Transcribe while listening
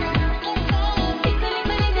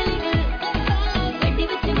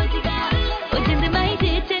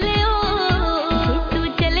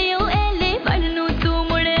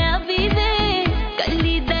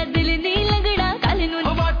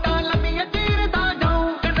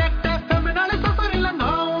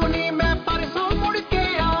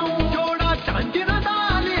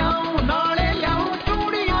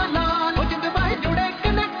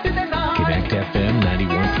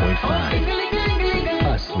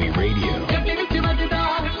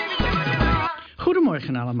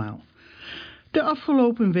Goedemorgen allemaal. De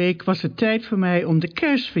afgelopen week was het tijd voor mij om de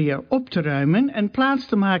kerstsfeer op te ruimen en plaats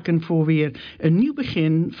te maken voor weer een nieuw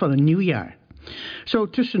begin van een nieuw jaar. Zo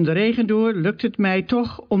tussen de regen door lukt het mij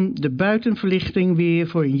toch om de buitenverlichting weer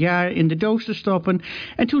voor een jaar in de doos te stoppen.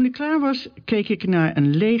 En toen ik klaar was, keek ik naar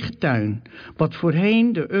een lege tuin. Wat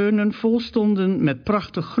voorheen de urnen vol stonden met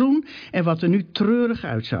prachtig groen en wat er nu treurig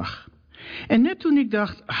uitzag. En net toen ik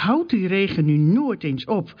dacht, houdt die regen nu nooit eens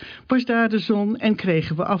op, was daar de zon en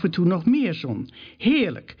kregen we af en toe nog meer zon.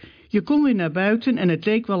 Heerlijk. Je kon weer naar buiten en het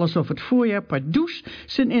leek wel alsof het voorjaar pardoes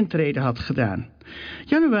zijn intrede had gedaan.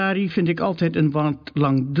 Januari vind ik altijd een wat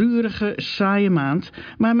langdurige, saaie maand,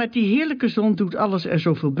 maar met die heerlijke zon doet alles er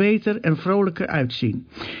zoveel beter en vrolijker uitzien.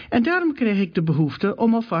 En daarom kreeg ik de behoefte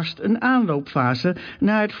om alvast een aanloopfase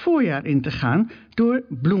naar het voorjaar in te gaan door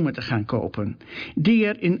bloemen te gaan kopen, die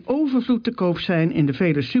er in overvloed te koop zijn in de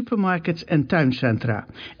vele supermarkets en tuincentra.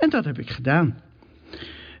 En dat heb ik gedaan.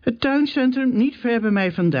 Het tuincentrum, niet ver bij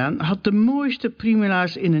mij vandaan, had de mooiste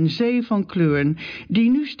primula's in een zee van kleuren, die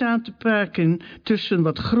nu staan te parken tussen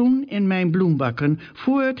wat groen in mijn bloembakken,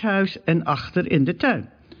 voor het huis en achter in de tuin.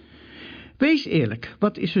 Wees eerlijk,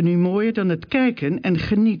 wat is er nu mooier dan het kijken en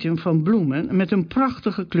genieten van bloemen met hun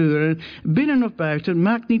prachtige kleuren, binnen of buiten,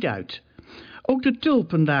 maakt niet uit. Ook de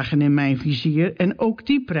tulpen lagen in mijn vizier en ook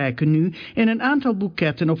die prijken nu in een aantal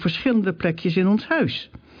boeketten op verschillende plekjes in ons huis.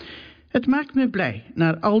 Het maakt me blij,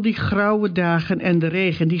 na al die grauwe dagen en de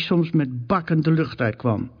regen die soms met bakken de lucht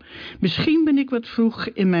uitkwam. Misschien ben ik wat vroeg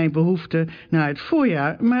in mijn behoefte naar het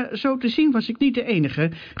voorjaar, maar zo te zien was ik niet de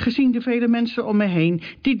enige, gezien de vele mensen om me heen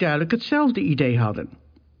die duidelijk hetzelfde idee hadden.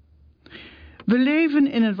 We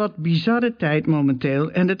leven in een wat bizarre tijd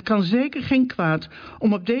momenteel en het kan zeker geen kwaad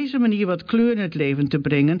om op deze manier wat kleur in het leven te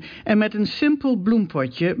brengen en met een simpel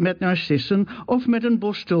bloempotje met narcissen of met een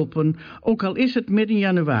bos tulpen, ook al is het midden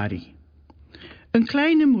januari. Een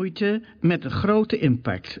kleine moeite met een grote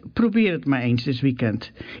impact. Probeer het maar eens dit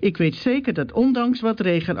weekend. Ik weet zeker dat ondanks wat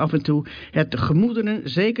regen af en toe het de gemoederen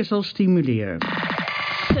zeker zal stimuleren.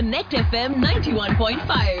 Connect FM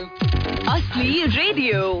 91.5 Asli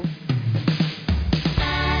Radio.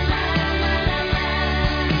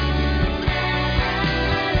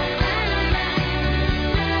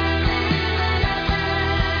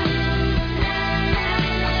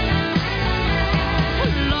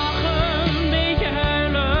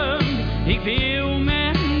 Ik wil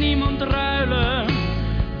met niemand ruilen,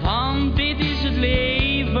 want dit is het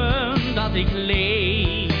leven dat ik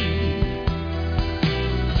leef.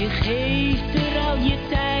 Je geeft er al je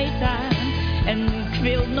tijd aan en ik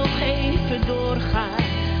wil nog even doorgaan.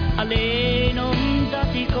 Alleen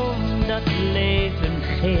omdat ik om dat leven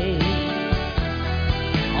geef.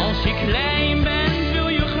 Als je klein bent wil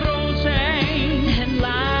je groot zijn en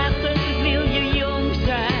later wil je jong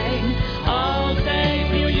zijn. Altijd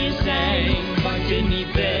wil je zijn wat je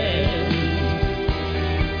niet bent.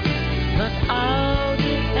 Wat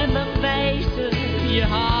ouder en wat wijzer, je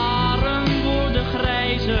haren worden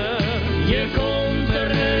grijzer. Je komt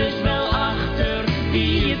er heus wel achter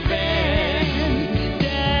wie je bent.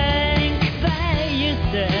 Denk bij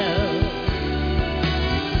jezelf.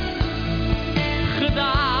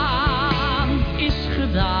 Gedaan is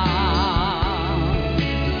gedaan.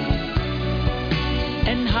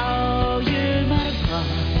 En hou je maar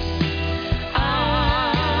vast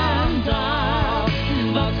aan dat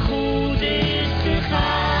wat goed is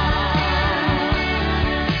gegaan.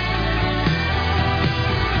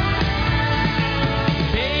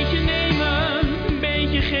 Beetje nemen,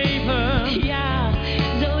 beetje geven. Ja,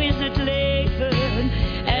 zo is het leven.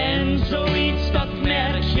 En zoiets dat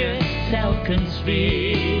merk je telkens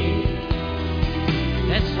weer.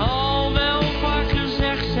 Het zal wel vaak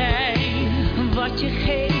gezegd zijn, wat je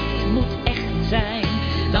geeft moet echt zijn.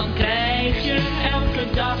 Dan krijg je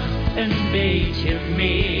elke dag een beetje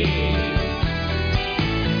meer.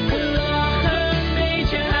 Lachen, een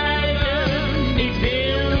beetje huilen, ik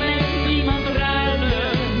wil met niemand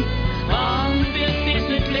ruilen. Want dit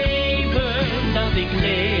is het leven dat ik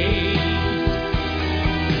leef.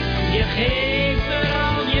 Je geeft er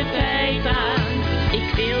al je tijd aan,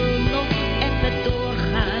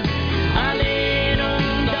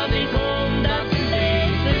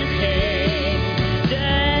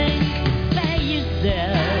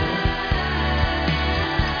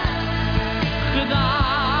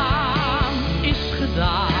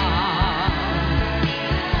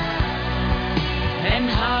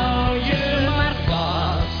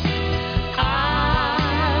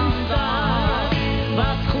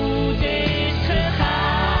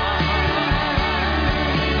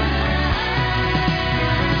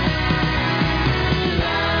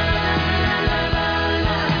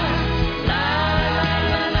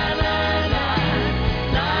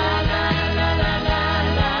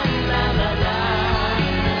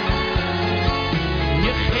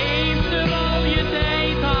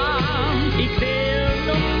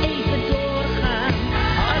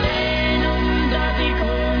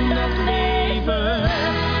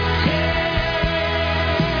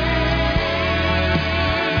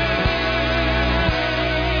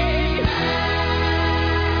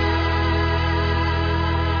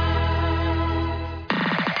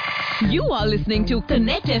 You are listening to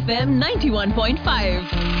Connect FM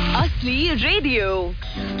 91.5. Asli Radio.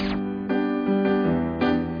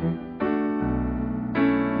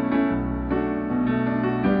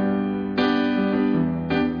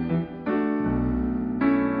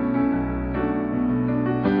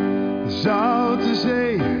 Zoute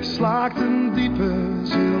zee slaakt een diepe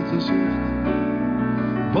zilte zucht.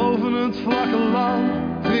 Boven het vlakke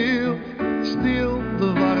land trilt stil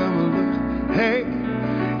de warme lucht. Hey,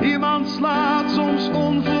 iemand slaat soms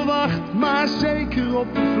onverwacht, maar zeker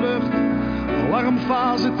op de vlucht.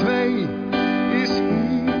 Alarmfase 2 is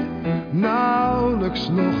hier nauwelijks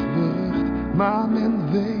nog berucht, maar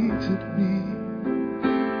men weet het niet.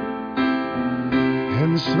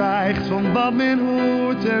 En zwijgt van wat men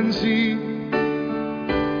hoort en ziet.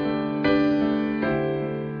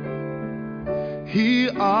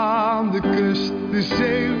 Hier aan de kust, de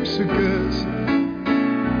Zeeuwse kust,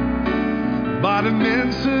 waar de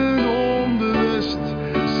mensen onbewust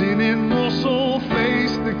zin in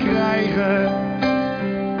mosselfeesten krijgen.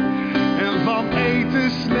 En van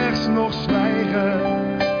eten slechts nog zwijgen,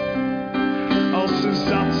 als ze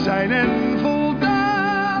zat zijn en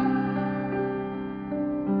voldaan.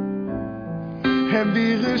 En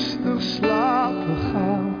weer rustig slapen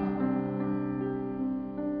gaan.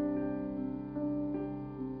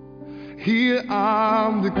 Hier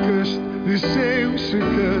aan de kust, de Zeeuwse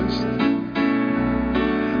kust,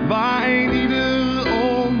 waar een ieder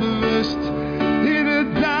onbewust in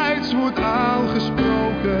het Duits wordt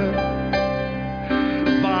aangesproken.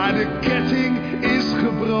 Waar de ketting is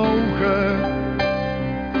gebroken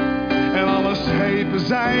en alle schepen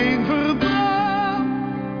zijn verbrand.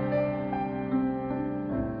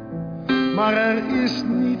 Maar er is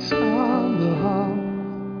niets aan de hand.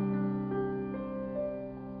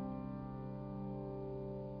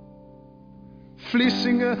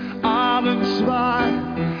 Vlissingen ademt zwaar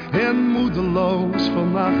en moedeloos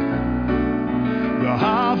vannacht. De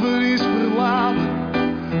haven is verlaten,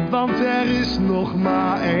 want er is nog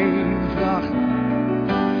maar 1 vracht.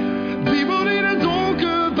 Die moet in het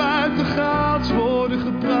donker buitengaats worden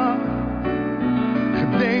gebracht.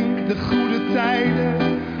 Gedenk de goede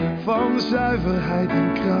tijden van zuiverheid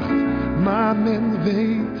en kracht, maar men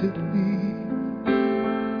weet het niet.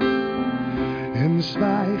 En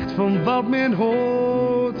zwijgt van wat men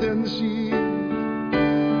hoort en ziet.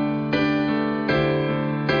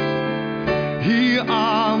 Hier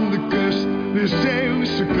aan de kust, de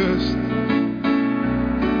Zeeuwse kust,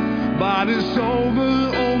 waar de zomer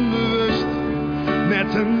onbewust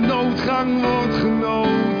met een noodgang wordt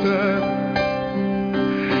genoten.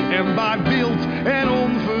 En waar wild en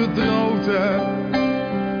onverdroten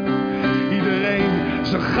iedereen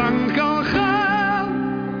zijn gang kan gaan,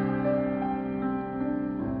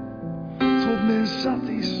 tot men zat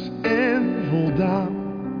is en voldaan.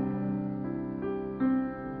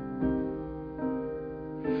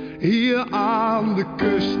 Hier aan de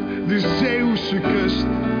kust, de Zeeuwse kust,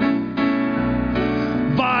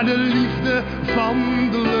 waar de liefde van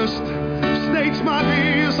de lust steeds maar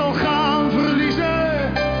weer zal gaan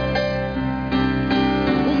verliezen.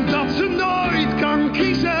 Omdat ze nooit kan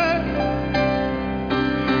kiezen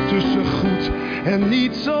tussen goed en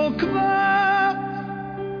niet zo kwaad.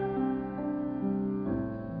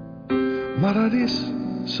 Maar dat is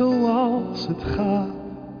zoals het gaat.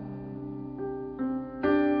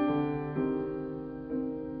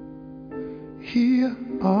 Hier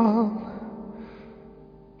aan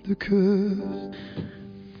de kust.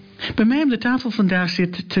 Bij mij om de tafel vandaag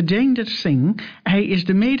zit Tejender Singh. Hij is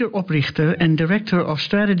de medeoprichter en Director of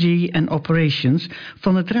Strategy and Operations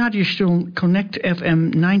van het radiostation Connect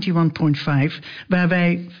FM 91.5, waar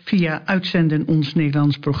wij via uitzenden ons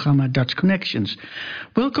Nederlands programma Dutch Connections.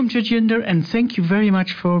 Welcome Tejender and thank you very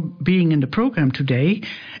much for being in the program today.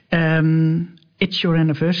 It's your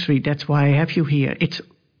anniversary, that's why I have you here. It's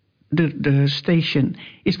the station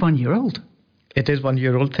is 1 year old. It is 1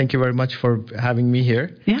 year old. Thank you very much for having me here.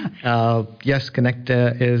 Yeah. Yes, Connect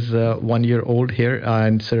is 1 year old here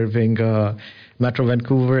and serving Metro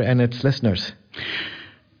Vancouver and its listeners.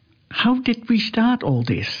 How did we start all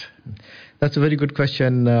this? That's a very good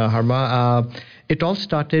question, Harma. It all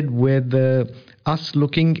started with us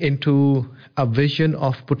looking into a vision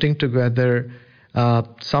of putting together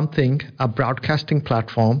something, a broadcasting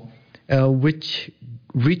platform, which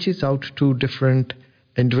reaches out to different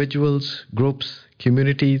individuals, groups,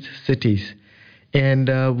 communities, cities. And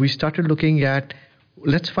we started looking at,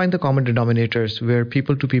 let's find the common denominators where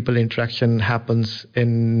people-to-people interaction happens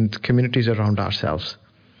in communities around ourselves.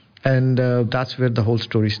 And that's where the whole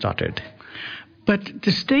story started. But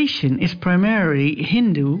the station is primarily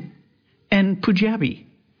Hindu and Punjabi.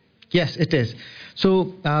 Yes, it is.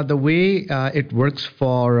 So the way it works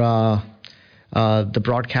for the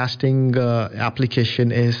broadcasting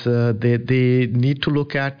application is they need to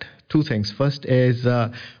look at two things. First is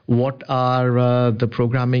what are the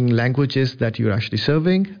programming languages that you're actually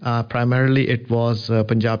serving. Primarily it was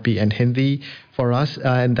Punjabi and Hindi for us,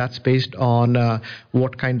 and that's based on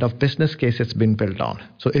what kind of business case it's been built on.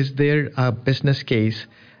 So is there a business case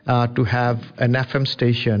to have an FM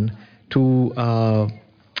station to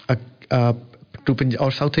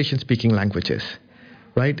or South Asian speaking languages,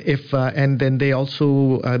 right? If and then they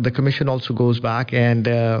also the commission also goes back and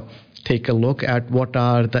take a look at what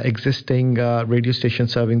are the existing radio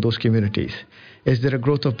stations serving those communities. Is there a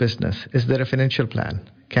growth of business? Is there a financial plan?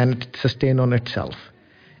 Can it sustain on itself?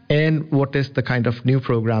 And what is the kind of new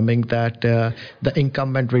programming that the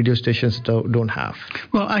incumbent radio stations don't have?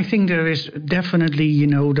 Well, I think there is definitely,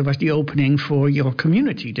 there was the opening for your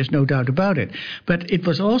community. There's no doubt about it. But it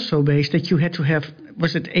was also based that you had to have,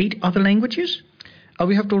 was it 8 other languages?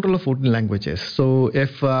 We have total of 14 languages. So if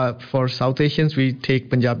for South Asians, we take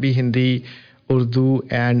Punjabi, Hindi, Urdu,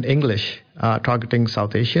 and English, targeting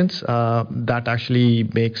South Asians, that actually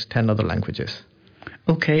makes 10 other languages.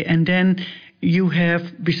 Okay, and then you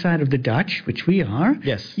have, beside of the Dutch, which we are,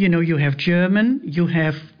 yes, you have German, you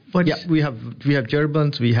have what? Yeah, we have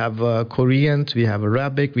Germans, we have Koreans, we have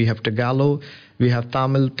Arabic, we have Tagalog, we have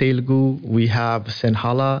Tamil, Telugu, we have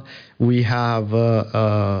Sinhala, we have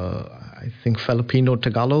I think Filipino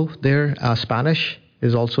Tagalog there, Spanish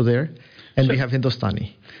is also there, and we have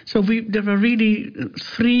Hindustani. So there are really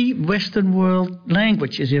 3 Western world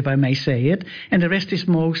languages, if I may say it, and the rest is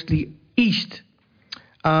mostly East.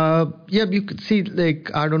 Yeah, you could see,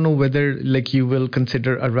 I don't know whether you will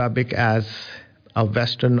consider Arabic as a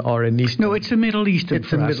Western or an Eastern. No, it's a Middle Eastern.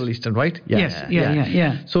 It's a Middle Eastern, right? Yeah, yes,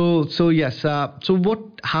 yeah. So yes.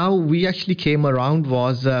 How we actually came around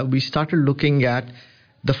was we started looking at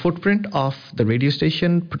the footprint of the radio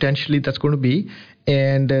station potentially that's going to be,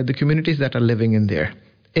 and the communities that are living in there,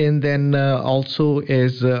 and then also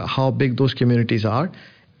is how big those communities are,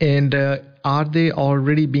 and are they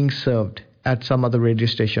already being served at some other radio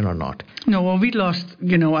station or not? No, well, we lost,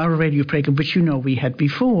 our radio program, which we had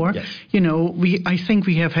before. Yes. I think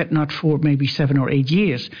we have had not for maybe 7 or 8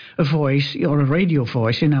 years a voice or a radio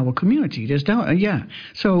voice in our community.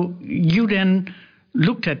 So you then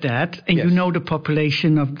looked at that, and yes, the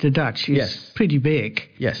population of the Dutch is yes, pretty big.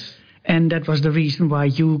 Yes. And that was the reason why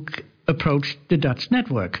you approached the Dutch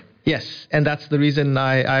network. Yes, and that's the reason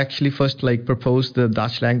I actually first proposed the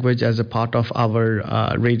Dutch language as a part of our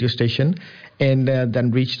radio station, and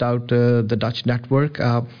then reached out to the Dutch network.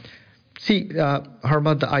 Harma,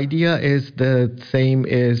 the idea is the same,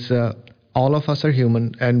 is all of us are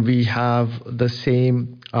human and we have the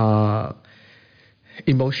same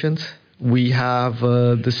emotions. We have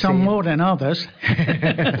the some same... more than others.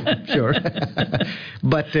 Sure.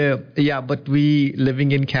 But we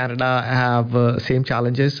living in Canada have same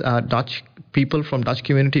challenges. Dutch people from Dutch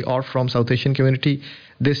community or from South Asian community,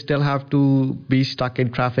 they still have to be stuck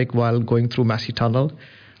in traffic while going through Massey Tunnel.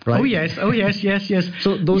 Right? Oh yes. So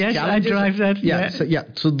those yes, challenges, I drive that.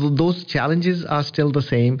 So those challenges are still the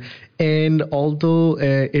same, and although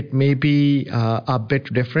it may be a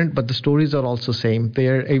bit different, but the stories are also same.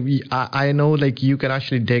 I know you can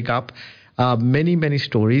actually dig up many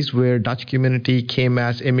stories where Dutch community came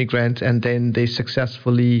as immigrants and then they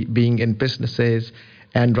successfully being in businesses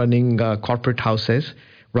and running corporate houses,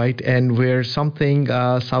 right? And where something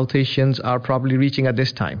South Asians are probably reaching at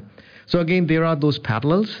this time. So again, there are those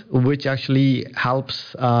parallels which actually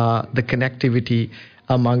helps the connectivity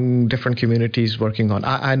among different communities working on.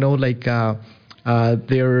 I know their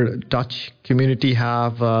Dutch community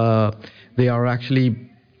they are actually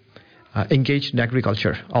engaged in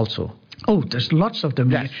agriculture also. Oh, there's lots of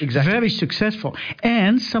them. Yes, exactly. Very successful.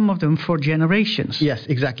 And some of them for generations. Yes,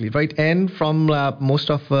 exactly. Right. And from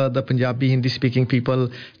most of the Punjabi Hindi-speaking people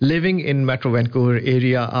living in Metro Vancouver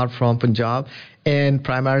area are from Punjab and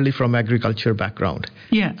primarily from agriculture background.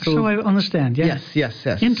 Yeah, so I understand. Yeah. Yes.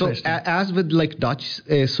 Interesting. So as with Dutch,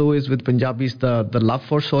 so is with Punjabis, the love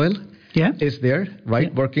for soil is there, right?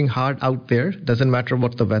 Yeah. Working hard out there, doesn't matter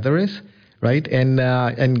what the weather is. Right,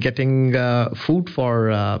 and getting food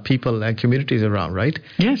for people and communities around, right?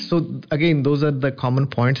 Yes. So again, those are the common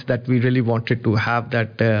points that we really wanted to have,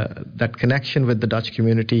 that connection with the Dutch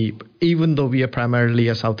community, even though we are primarily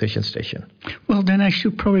a South Asian station. Well, then I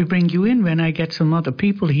should probably bring you in when I get some other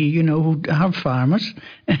people here, who are farmers,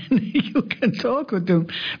 and you can talk with them.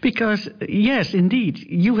 Because, yes, indeed,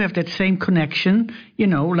 you have that same connection,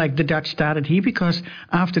 like the Dutch started here, because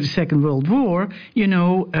after the Second World War,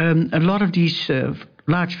 a lot of these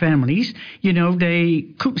large families, they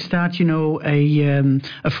couldn't start, a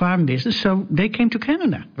farm business, so they came to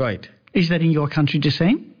Canada. Right. Is that in your country the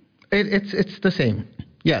same? It's the same.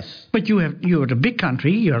 Yes. But you're a big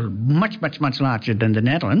country. You're much, much, much larger than the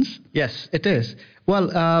Netherlands. Yes, it is.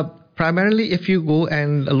 Well, primarily, if you go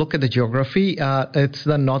and look at the geography, it's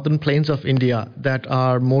the northern plains of India that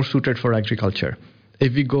are more suited for agriculture.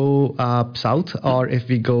 If we go south or if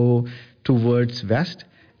we go towards west,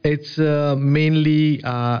 it's mainly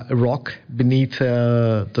rock beneath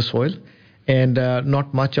the soil and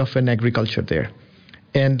not much of an agriculture there.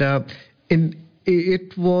 And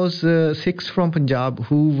it was Sikhs from Punjab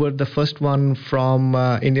who were the first one from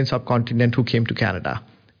Indian subcontinent who came to Canada.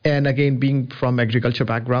 And again, being from agriculture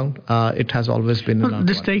background, it has always been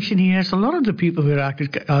the station here has a lot of the people with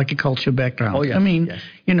agriculture background. Oh, yes, I mean,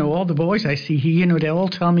 yes. all the boys I see here, they all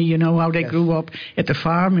tell me, how they grew up at the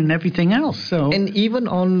farm and everything else. So, and even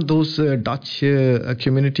on those Dutch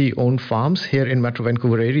community-owned farms here in Metro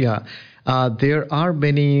Vancouver area, there are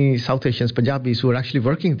many South Asians, Punjabis, who are actually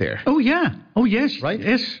working there. Oh, yeah. Oh, yes. Right?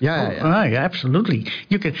 Yes. Yeah. Yeah, absolutely.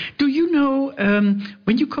 You can. Do you know,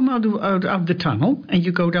 when you come out of the tunnel and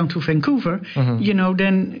you go down to Vancouver,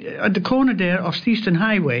 then at the corner there of Steeston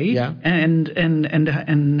Highway and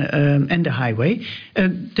the highway,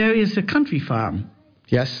 there is a country farm.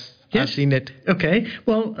 Yes. I've seen it. Okay.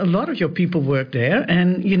 Well, a lot of your people work there,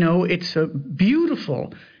 and, it's a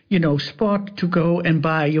beautiful spot to go and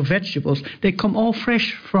buy your vegetables. They come all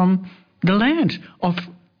fresh from the land of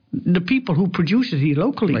the people who produce it here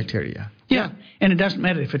locally. Right here, yeah. And it doesn't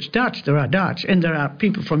matter if it's Dutch. There are Dutch, and there are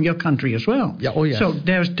people from your country as well. Yeah. Oh, yes. So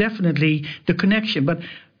there's definitely the connection. But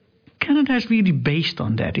Canada is really based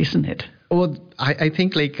on that, isn't it? Well, I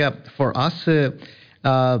think for us,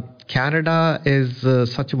 Canada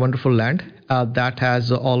is such a wonderful land that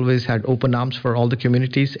has always had open arms for all the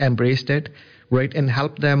communities, embraced it, right, and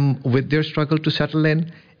help them with their struggle to settle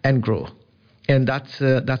in and grow. And that's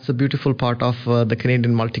the beautiful part of the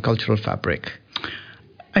Canadian multicultural fabric.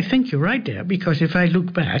 I think you're right there, because if I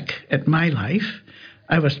look back at my life,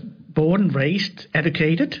 I was born, raised,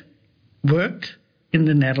 educated, worked in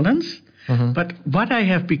the Netherlands, but what I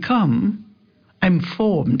have become, I'm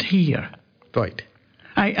formed here. Right.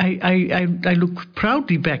 I look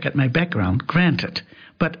proudly back at my background, granted,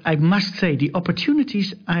 but I must say the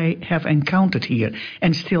opportunities I have encountered here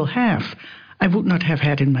and still have, I would not have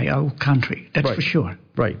had in my own country. That's for sure.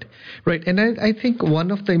 Right. And I think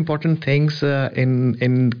one of the important things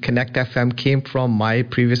in Connect FM came from my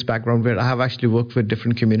previous background, where I have actually worked with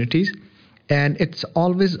different communities. And it's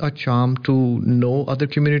always a charm to know other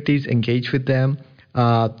communities, engage with them,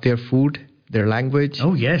 their food, their language.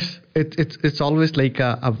 Oh, yes. It's always like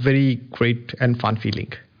a very great and fun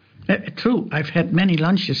feeling. True. I've had many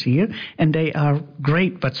lunches here, and they are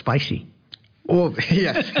great but spicy. Oh,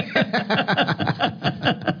 yes.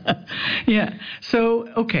 Yeah. So,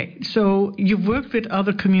 okay. So you've worked with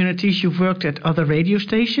other communities. You've worked at other radio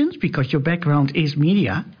stations because your background is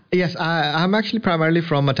media. Yes, I'm actually primarily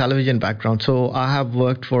from a television background. So I have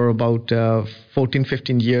worked for about 14,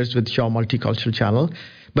 15 years with Shaw Multicultural Channel.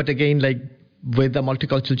 But again, with the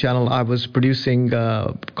Multicultural Channel, I was producing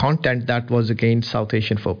content that was again South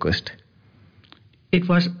Asian focused. It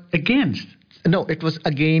was against? No, it was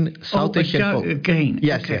again South Asian focused. Again.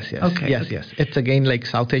 Yes, okay. yes. Okay. Yes. It's again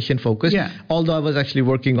South Asian focused. Yeah. Although I was actually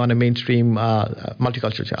working on a mainstream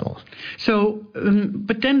multicultural channel. So,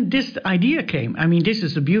 but then this idea came. I mean, this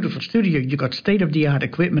is a beautiful studio. You got state-of-the-art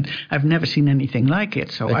equipment. I've never seen anything like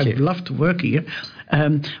it. So I'd love to work here.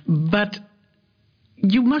 But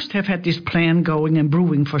you must have had this plan going and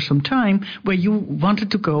brewing for some time, where you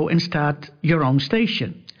wanted to go and start your own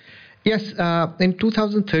station. Yes, in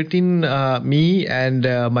 2013, me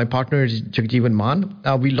and my partner Jagjeevan Maan,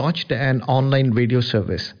 we launched an online radio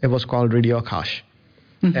service. It was called Radio Akash.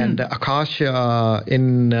 And Akash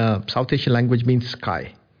in South Asian language means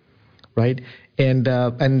sky, right? And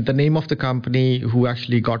the name of the company who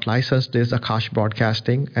actually got licensed is Akash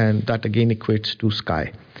Broadcasting, and that again equates to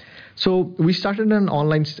sky. So we started an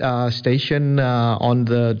online station on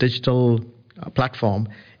the digital platform.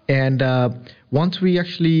 And once we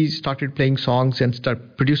actually started playing songs and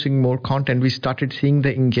start producing more content, we started seeing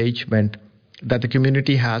the engagement that the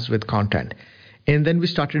community has with content. And then we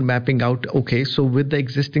started mapping out, okay, so with the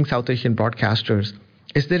existing South Asian broadcasters,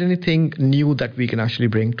 is there anything new that we can actually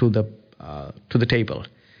bring to the table,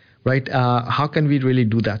 right? How can we really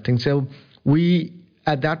do that thing? So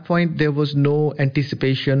at that point, there was no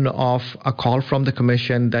anticipation of a call from the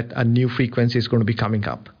commission that a new frequency is going to be coming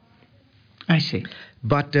up. I see.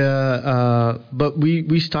 But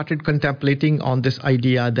we started contemplating on this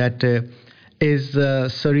idea that is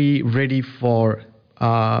Surrey ready for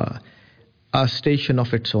a station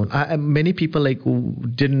of its own. Many people who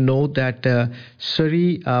didn't know that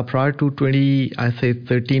Surrey prior to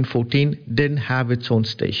 2013-14 didn't have its own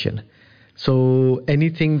station. So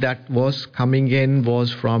anything that was coming in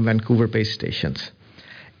was from Vancouver-based stations.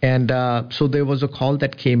 And so there was a call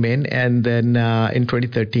that came in, and then in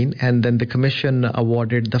 2013, and then the commission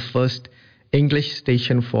awarded the first English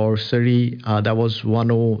station for Surrey. That was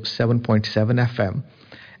 107.7 FM.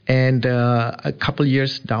 And a couple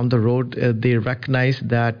years down the road, they recognized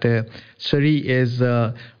that Surrey is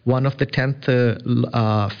one of the 10th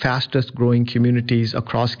fastest growing communities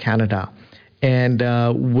across Canada. And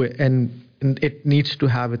it needs to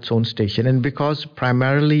have its own station. And because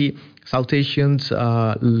primarily South Asians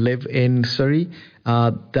live in Surrey,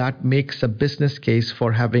 that makes a business case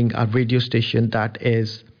for having a radio station that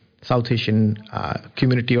is South Asian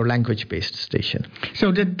community or language-based station.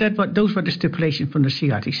 So those were the stipulations from the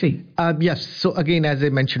CRTC? Yes. So again, as I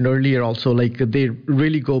mentioned earlier also, they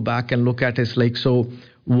really go back and look at it so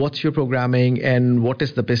what's your programming and what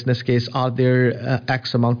is the business case? Are there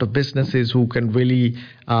X amount of businesses who can really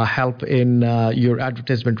help in your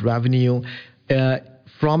advertisement revenue?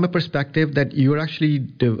 From a perspective that you're actually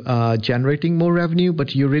generating more revenue,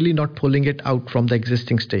 but you're really not pulling it out from the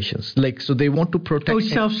existing stations. So they want to protect... Oh,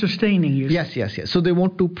 self-sustaining. Yes. So they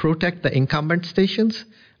want to protect the incumbent stations,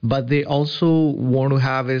 but they also want to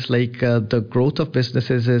have the growth of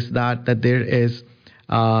businesses is that there is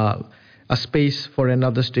a space for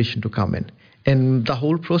another station to come in. And the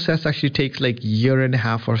whole process actually takes year and a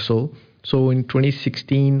half or so. So in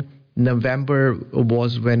 2016... November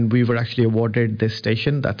was when we were actually awarded this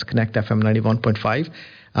station, that's Connect FM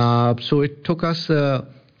 91.5. So it took us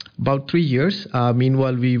about 3 years.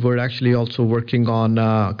 Meanwhile, we were actually also working on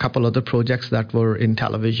a couple other projects that were in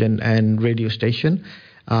television and radio station.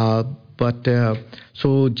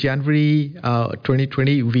 So January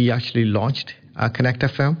 2020, we actually launched Connect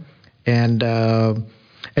FM. And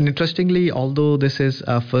interestingly, although this is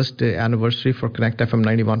our first anniversary for Connect FM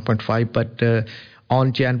 91.5, but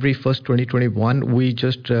on January 1st, 2021, we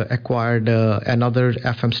just acquired another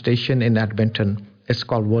FM station in Edmonton. It's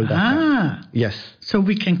called World FM. Yes. So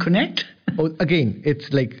we can connect? Again, it's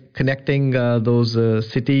connecting those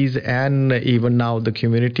cities and even now the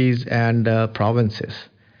communities and provinces.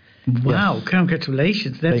 Wow, yes.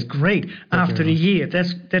 Congratulations. That's great. After a year,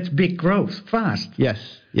 that's big growth, fast. Yes.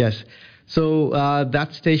 So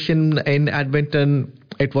that station in Edmonton,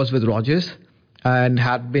 it was with Rogers, and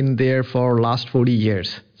had been there for last 40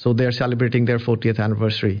 years. So they're celebrating their 40th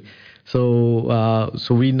anniversary. So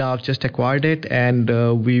we now just acquired it, and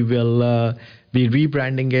we will be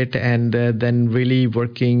rebranding it and then really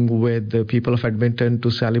working with the people of Edmonton to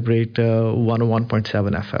celebrate 101.7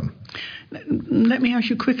 FM. Let me ask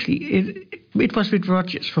you quickly. It was with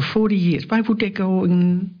Rogers for 40 years. Why would they go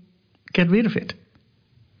and get rid of it?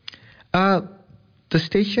 The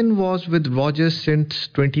station was with Rogers since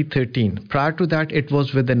 2013. Prior to that, it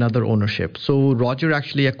was with another ownership. So Roger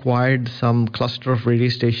actually acquired some cluster of radio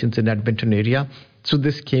stations in Edmonton area. So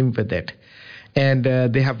this came with it. And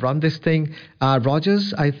they have run this thing.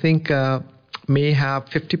 Rogers, I think, may have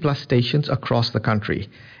 50 plus stations across the country.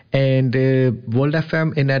 And World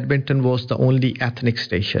FM in Edmonton was the only ethnic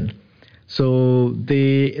station. So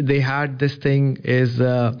they had this thing is...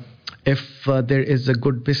 if there is a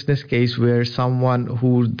good business case where someone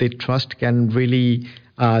who they trust can really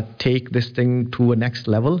take this thing to a next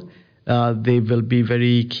level, they will be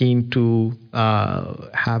very keen to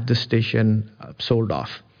have the station sold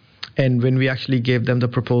off. And when we actually gave them the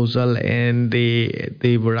proposal and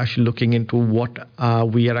they were actually looking into what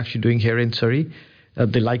we are actually doing here in Surrey,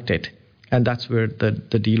 they liked it. And that's where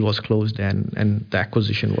the deal was closed and the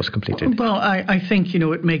acquisition was completed. Well, I think,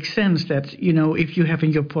 it makes sense that, if you have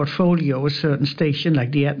in your portfolio a certain station,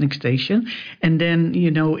 like the ethnic station, and then,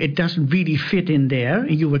 it doesn't really fit in there,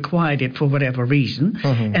 and you acquired it for whatever reason,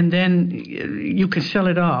 and then you can sell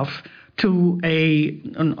it off to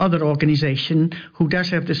an other organization who does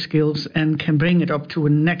have the skills and can bring it up to a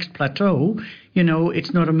next plateau.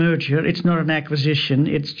 It's not a merger, it's not an acquisition,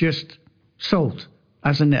 it's just sold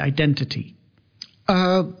as an identity.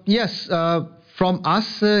 Yes, from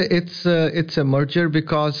us, it's a merger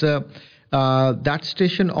because that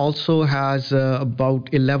station also has about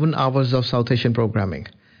 11 hours of South Asian programming,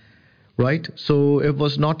 right? So it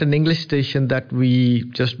was not an English station that we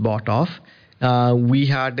just bought off. We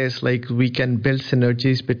had this we can build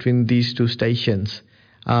synergies between these two stations.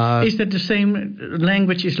 Is that the same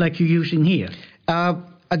languages like you're using here?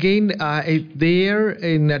 Again, there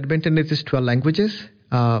in Edmonton, it is 12 languages.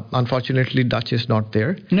 Unfortunately, Dutch is not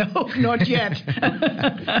there. No, not yet.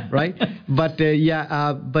 Right? But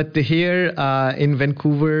but here in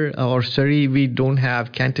Vancouver or Surrey, we don't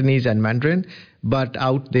have Cantonese and Mandarin. But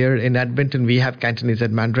out there in Edmonton, we have Cantonese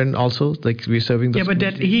and Mandarin also. Like we're serving the Yeah, but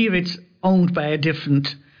that here it's owned by a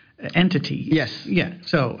different entity. Yes. Yeah.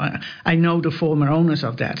 So I know the former owners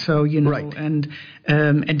of that. So Right. and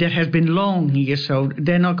that has been long here. So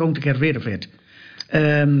they're not going to get rid of it.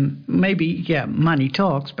 Maybe money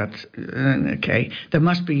talks, but okay, there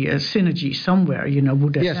must be a synergy somewhere.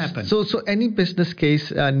 Would that happen? So any business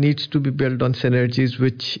case needs to be built on synergies,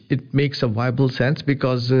 which it makes a viable sense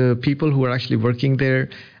because people who are actually working there,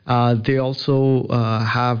 they also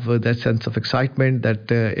have that sense of excitement that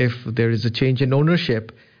if there is a change in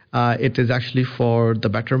ownership, it is actually for the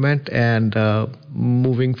betterment and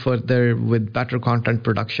moving further with better content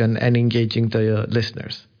production and engaging the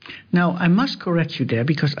listeners. Now, I must correct you there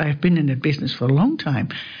because I've been in the business for a long time.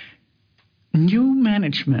 New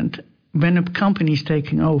management, when a company is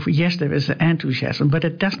taking over, yes, there is enthusiasm, but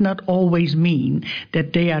it does not always mean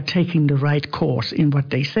that they are taking the right course in what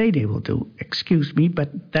they say they will do. Excuse me,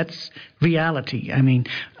 but that's reality. I mean,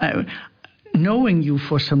 knowing you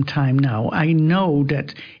for some time now, I know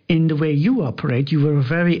that in the way you operate, you are a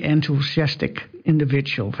very enthusiastic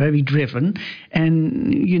individual, very driven,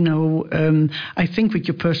 and I think with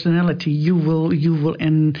your personality, you will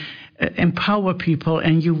empower people,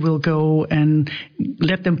 and you will go and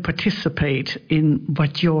let them participate in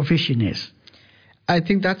what your vision is. I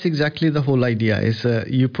think that's exactly the whole idea is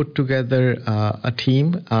you put together a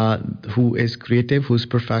team who is creative, who's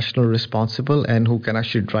professional, responsible, and who can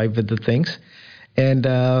actually drive with the things. And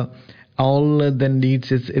all the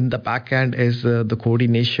needs is in the back end is the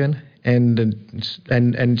coordination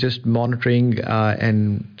and just monitoring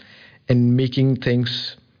and making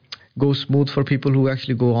things go smooth for people who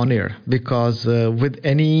actually go on air. Because with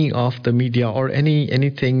any of the media or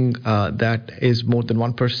anything that is more than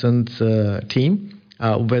one person's team,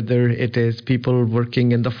 whether it is people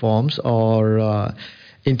working in the farms or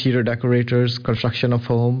interior decorators, construction of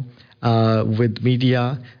home, with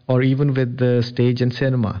media, or even with the stage and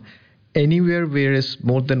cinema. Anywhere where is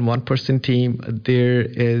more than one person team, there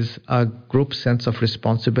is a group sense of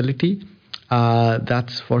responsibility.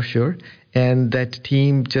 That's for sure. And that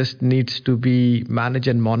team just needs to be managed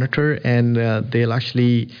and monitored, and they'll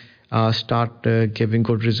actually start giving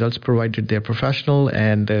good results provided they're professional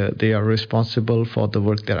and they are responsible for the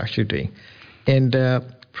work they're actually doing. And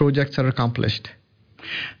projects are accomplished.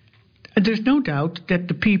 There's no doubt that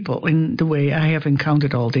the people, in the way I have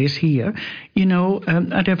encountered all this here,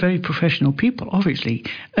 they're very professional people, obviously.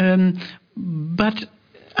 But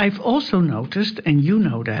I've also noticed, and you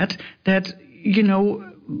know that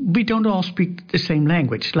we don't all speak the same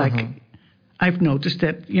language. Like, I've noticed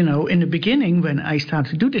that, in the beginning when I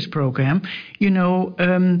started to do this program,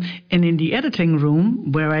 and in the editing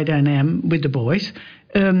room where I then am with the boys,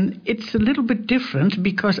 it's a little bit different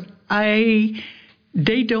because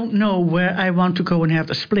they don't know where I want to go and have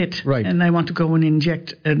the split. Right. And I want to go and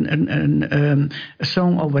inject a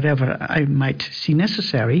song or whatever I might see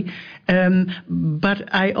necessary.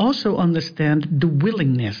 But I also understand the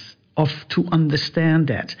willingness to understand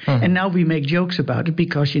that. And now we make jokes about it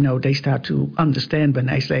because, they start to understand when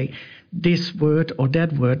I say this word or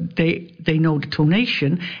that word. They know the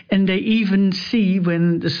tonation, and they even see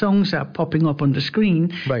when the songs are popping up on the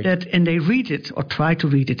screen, right, and they read it or try to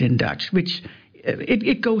read it in Dutch, which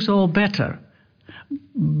it goes all better.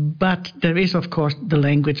 But there is, of course, the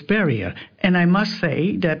language barrier. And I must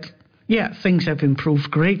say that, things have improved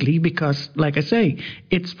greatly because, like I say,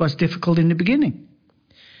 it was difficult in the beginning.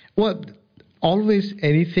 Well, always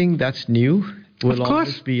anything that's new will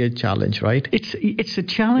always be a challenge, right? It's a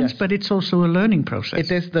challenge, yes, but it's also a learning process.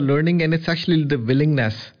 It is the learning, and it's actually the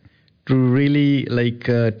willingness to really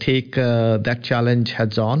take that challenge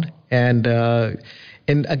heads on. And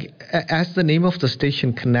as the name of the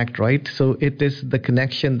station, Connect, right? So it is the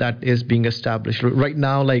connection that is being established right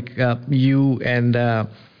now. You and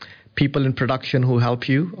people in production who help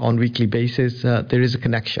you on weekly basis, there is a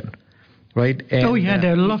connection. Right. And,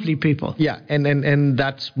 they're lovely people. Yeah, and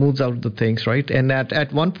that smooths out the things, right? And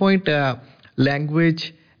at one point,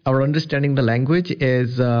 language, or understanding the language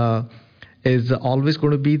is always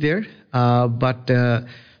going to be there. But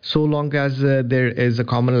so long as there is a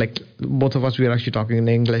common, both of us, we are actually talking in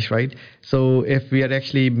English, right? So if we are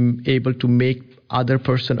actually able to make other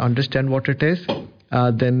person understand what it is,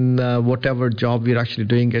 then whatever job we're actually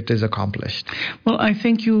doing, it is accomplished. Well, I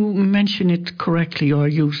think you mentioned it correctly, or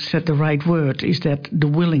you said the right word, is that the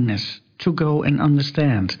willingness to go and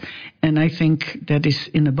understand. And I think that is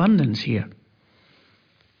in abundance here.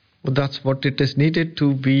 Well, that's what it is needed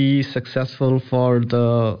to be successful for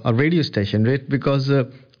a radio station, right? Because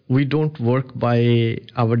we don't work by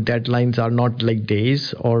our deadlines are not like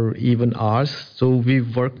days or even hours. So we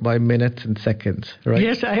work by minutes and seconds, right?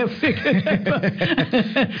 Yes, I have figured that out.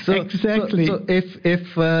 Exactly. So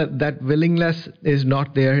if that willingness is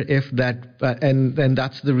not there, if that and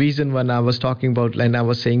that's the reason when I was talking about and I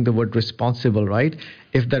was saying the word responsible, right?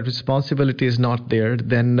 If that responsibility is not there,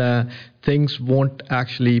 then things won't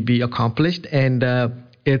actually be accomplished, and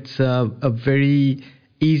it's a very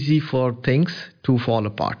easy for things to fall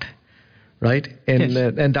apart, right? And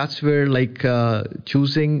Yes. And that's where like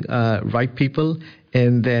choosing right people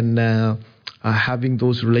and then having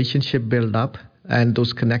those relationship build up and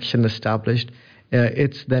those connections established,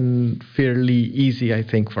 it's then fairly easy, I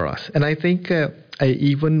think, for us. And I think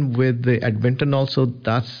even with the Edmonton also,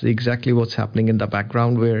 that's exactly what's happening in the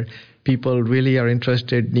background, where people really are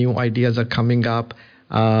interested, new ideas are coming up,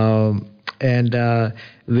 and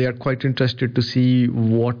they are quite interested to see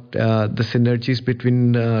what the synergies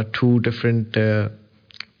between two different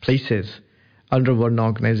places under one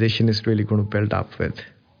organization is really going to build up with.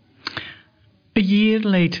 A year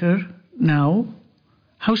later now,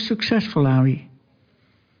 how successful are we?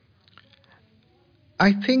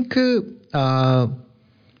 I think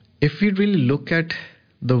if we really look at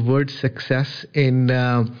the word success in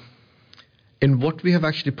what we have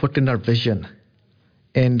actually put in our vision,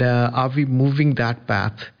 and are we moving that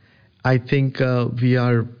path, I think we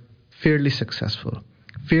are fairly successful.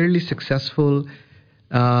 Fairly successful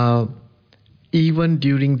even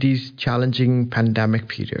during these challenging pandemic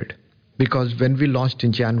period. Because when we launched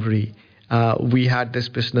in January, we had this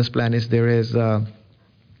business plan. There is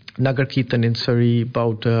Nagar Kirtan in Surrey,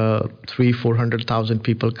 about 300,000-400,000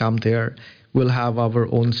 people come there. We'll have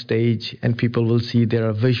our own stage and people will see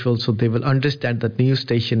their visuals, so they will understand that new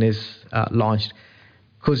station is launched.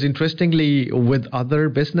 Because interestingly, with other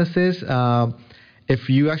businesses, if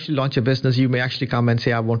you actually launch a business, you may actually come and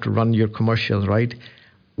say, I want to run your commercials, right?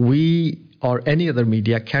 We or any other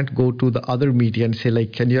media can't go to the other media and say,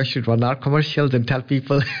 like, can you actually run our commercials and tell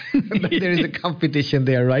people that there is a competition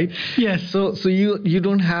there, right? Yes. So you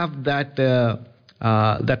don't have that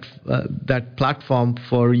that platform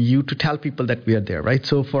for you to tell people that we are there, right?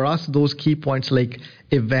 So for us, those key points like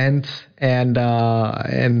events and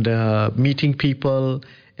meeting people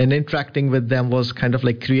and interacting with them was kind of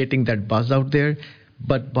like creating that buzz out there.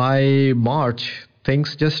 But by March,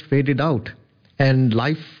 things just faded out, and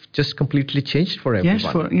life just completely changed for everybody.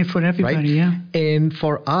 Yes, for everybody, right? yeah. And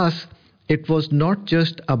for us, it was not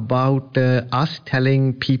just about us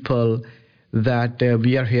telling people that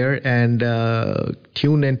we are here and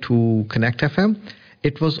tune into Connect FM.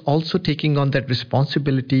 It was also taking on that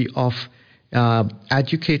responsibility of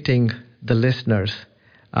educating the listeners,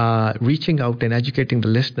 reaching out and educating the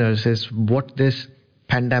listeners is what this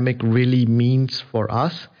pandemic really means for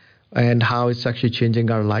us and how it's actually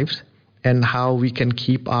changing our lives and how we can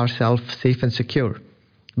keep ourselves safe and secure.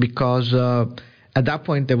 Because at that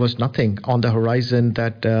point, there was nothing on the horizon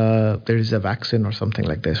that there is a vaccine or something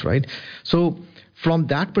like this, right? So from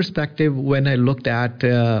that perspective, when I looked at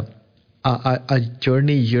a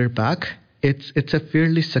journey a year back, it's a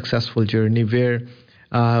fairly successful journey where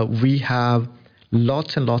we have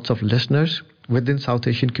lots and lots of listeners within South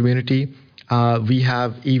Asian community. We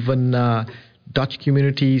have even Dutch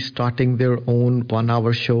community starting their own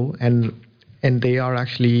 1-hour show, and they are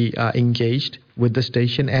actually engaged with the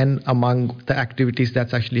station and among the activities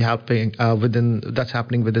that's actually happening within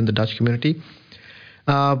the Dutch community,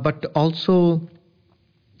 but also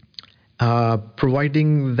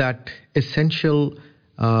providing that essential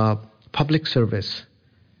public service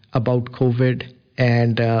about COVID,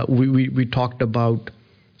 and we talked about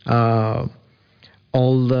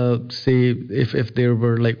all the, say, if there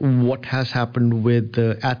were like what has happened with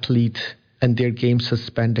the athletes and their games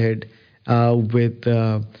suspended, with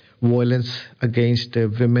violence against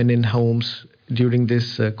women in homes during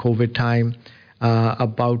this COVID time,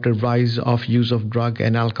 about the rise of use of drug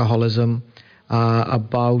and alcoholism,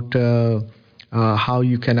 about how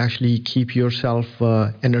you can actually keep yourself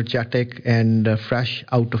energetic and fresh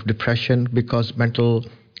out of depression because mental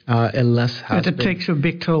illness has It takes a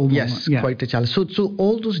big toll. Yes, yeah. quite a challenge. So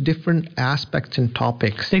all those different aspects and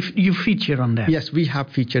topics. You feature on that. Yes, we have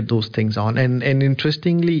featured those things on. And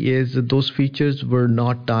interestingly is those features were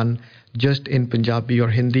not done just in Punjabi or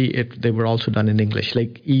Hindi. They were also done in English.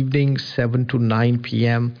 Like evening 7 to 9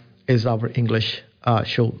 p.m. is our English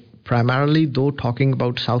show. Primarily, though, talking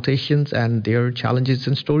about South Asians and their challenges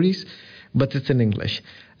and stories, but it's in English.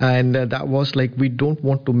 And that was like, we don't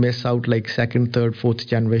want to miss out like second, third, fourth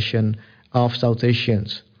generation of South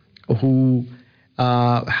Asians who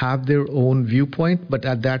have their own viewpoint, but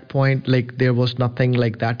at that point, like there was nothing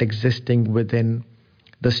like that existing within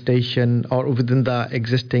the station or within the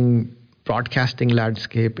existing broadcasting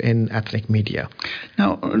landscape in ethnic media.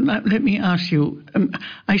 Now, let me ask you,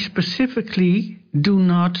 I specifically do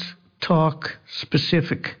not talk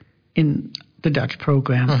specific in the Dutch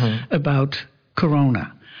program about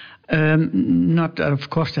corona. Not, of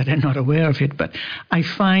course, that I'm not aware of it, but I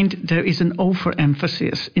find there is an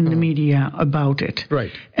overemphasis in the media about it.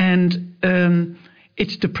 Right. And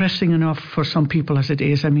it's depressing enough for some people as it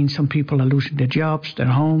is. I mean, some people are losing their jobs, their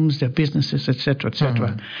homes, their businesses, etc.,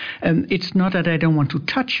 etc. And it's not that I don't want to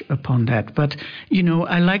touch upon that, but, you know,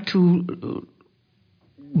 I like to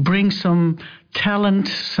bring some talent,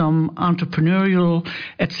 some entrepreneurial,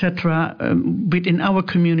 etc., within our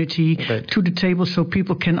community to the table, so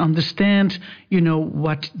people can understand, you know,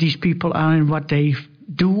 what these people are and what they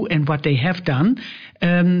do and what they have done.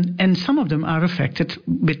 And some of them are affected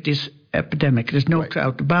with this epidemic. There's no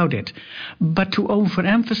doubt about it. But to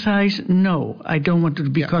overemphasize, no, I don't want to,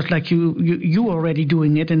 because like you already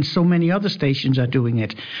doing it, and so many other stations are doing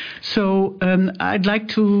it. So I'd like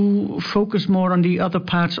to focus more on the other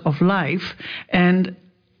parts of life. And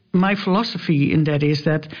my philosophy in that is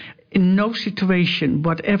that in no situation,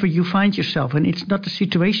 whatever you find yourself in, it's not the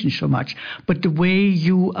situation so much, but the way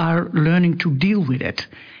you are learning to deal with it.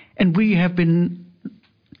 And we have been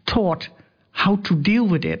taught how to deal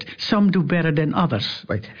with it. Some do better than others.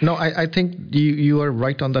 Right. No, I think you are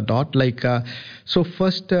right on the dot. Like, so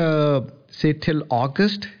first, say till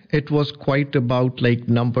August, it was quite about like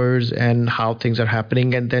numbers and how things are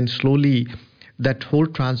happening. And then slowly that whole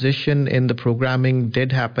transition in the programming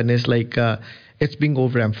did happen is like, it's being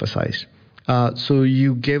overemphasized. So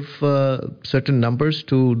you give certain numbers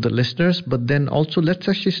to the listeners, but then also let's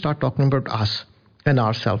actually start talking about us and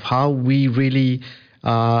ourselves, how we really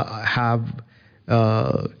have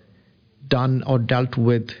done or dealt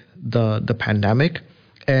with the pandemic,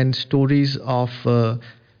 and stories of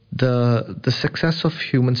the success of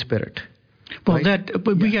human spirit. Well,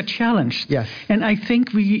 but we are challenged. Yes. And I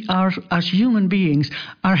think we are, as human beings,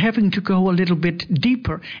 are having to go a little bit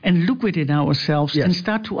deeper and look within ourselves and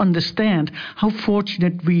start to understand how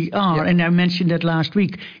fortunate we are. And I mentioned that last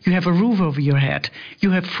week. You have a roof over your head.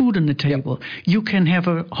 You have food on the table. You can have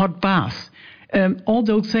a hot bath. All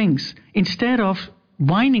those things. Instead of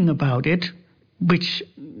whining about it, which,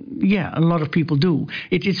 a lot of people do.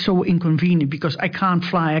 It is so inconvenient because I can't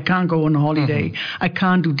fly, I can't go on a holiday, I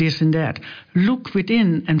can't do this and that. Look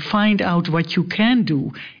within and find out what you can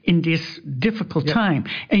do in this difficult time.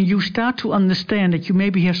 And you start to understand that you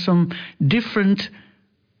maybe have some different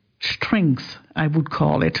strength, I would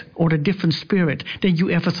call it, or a different spirit than you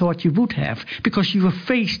ever thought you would have, because you were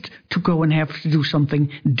faced to go and have to do something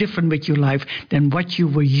different with your life than what you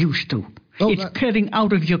were used to. It's getting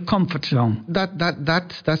out of your comfort zone.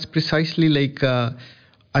 That's precisely like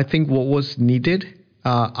I think what was needed,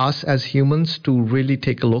 us as humans to really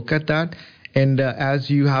take a look at that. And as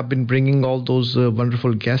you have been bringing all those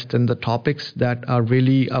wonderful guests and the topics that are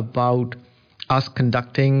really about us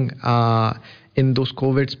conducting in those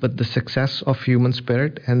COVIDs, but the success of human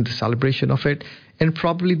spirit and the celebration of it, and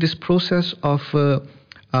probably this process of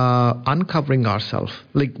uncovering ourselves.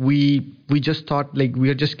 Like we just thought like we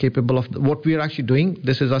are just capable of what we are actually doing.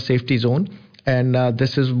 This is our safety zone, and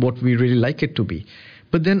this is what we really like it to be.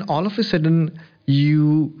 But then all of a sudden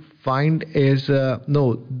you find is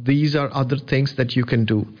no, these are other things that you can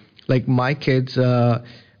do. Like my kids,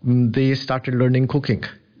 they started learning cooking.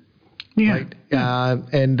 Right?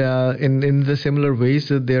 And in the similar ways,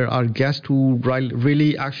 there are guests who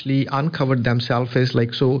really actually uncovered themselves as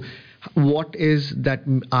like, so what is that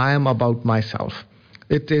I am about myself?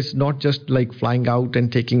 It is not just like flying out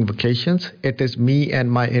and taking vacations. It is me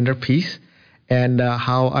and my inner peace, and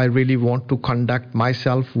how I really want to conduct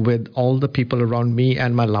myself with all the people around me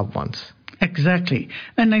and my loved ones. Exactly.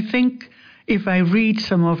 And I think if I read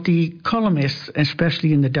some of the columnists,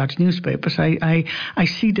 especially in the Dutch newspapers, I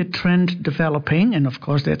see the trend developing, and of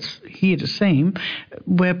course that's here the same,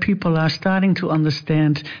 where people are starting to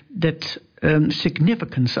understand that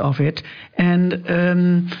significance of it, and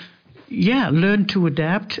learn to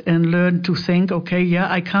adapt and learn to think, okay,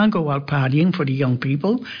 I can't go out partying for the young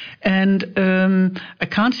people, and I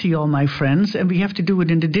can't see all my friends, and we have to do it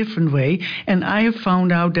in a different way. And I have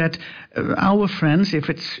found out that our friends, if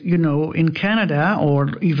it's, in Canada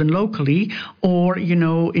or even locally, or,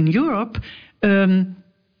 in Europe,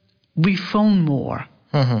 we phone more.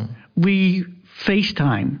 We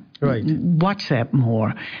FaceTime. Right. WhatsApp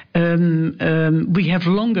more. We have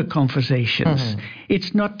longer conversations.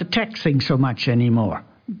 It's not the texting so much anymore,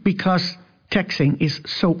 because texting is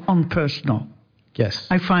so unpersonal. Yes.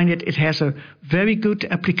 I find it has a very good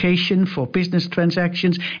application for business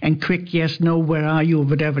transactions and quick yes, no, where are you, or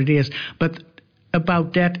whatever it is. But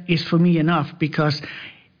about that is for me enough, because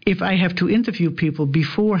if I have to interview people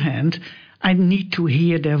beforehand, I need to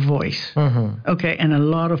hear their voice. Okay, and a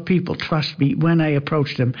lot of people, trust me, when I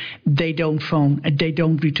approach them, they don't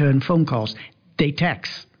return phone calls. They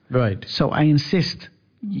text. Right. So I insist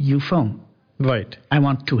you phone. Right. I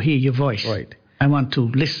want to hear your voice. Right. I want to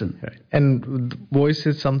listen. Right. And voice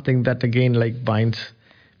is something that, again, like binds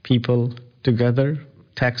people together.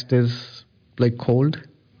 Text is like cold,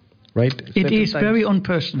 right? It is very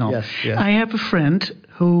unpersonal. Yes, yes. I have a friend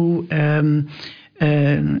who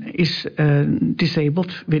is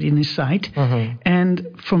disabled within his sight. And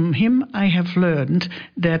from him I have learned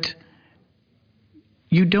that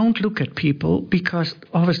you don't look at people because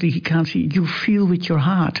obviously he can't see. You feel with your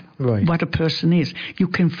heart what a person is. You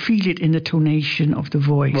can feel it in the tonation of the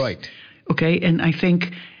voice. Right. Okay, and I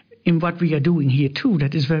think in what we are doing here too,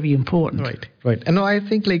 that is very important. Right, right. And I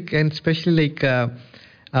think and especially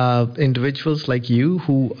individuals like you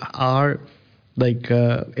who are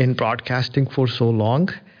in broadcasting for so long,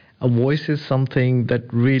 a voice is something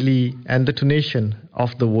that really, and the tonation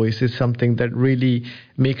of the voice is something that really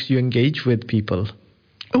makes you engage with people.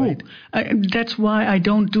 Right. That's why I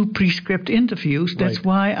don't do prescript interviews. That's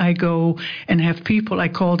why I go and have people, I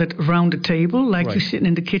call that around the table, like you're sitting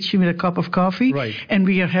in the kitchen with a cup of coffee, and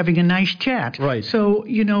we are having a nice chat. Right. So,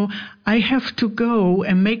 I have to go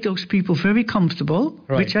and make those people very comfortable,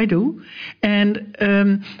 which I do, and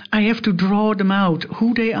I have to draw them out,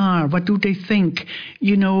 who they are, what do they think,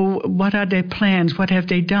 what are their plans, what have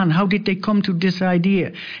they done, how did they come to this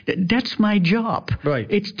idea. That's my job. Right.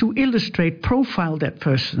 It's to illustrate, profile that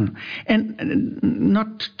person. And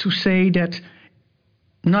not to say that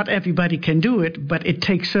not everybody can do it, but it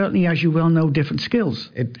takes certainly, as you well know, different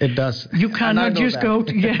skills. It does. You cannot just go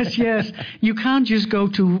to, yes. You can't just go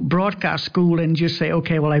to broadcast school and just say,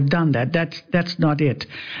 okay, well, I've done that. That's not it.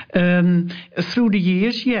 Through the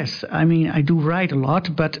years, yes. I mean, I do write a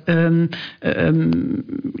lot, but you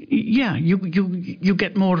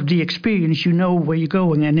get more of the experience. You know where you're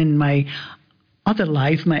going. And in my other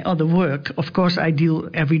life, my other work, of course, I deal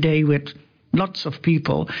every day with lots of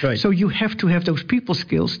people. Right. So you have to have those people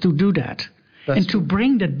skills to do that. That's and true. to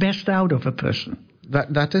bring the best out of a person.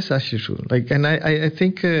 That is actually true. And I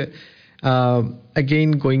think,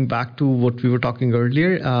 again, going back to what we were talking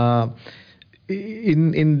earlier,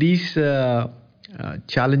 in these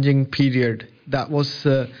challenging period, that was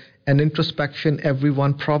an introspection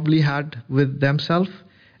everyone probably had with themselves,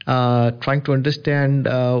 trying to understand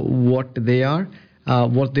what they are,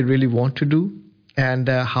 what they really want to do, and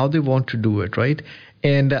how they want to do it, right?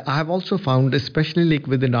 And I have also found, especially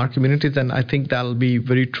within our communities, and I think that'll be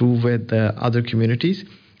very true with other communities,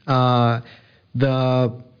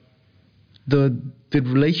 the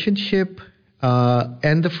relationship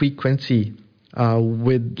and the frequency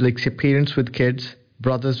with, say, parents with kids,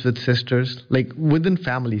 brothers with sisters, within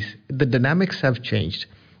families, the dynamics have changed,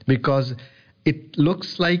 because it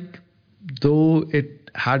looks like, though it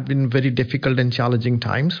had been very difficult and challenging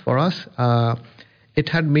times for us, it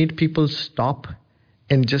had made people stop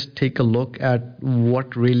and just take a look at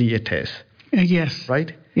what really it is. Yes.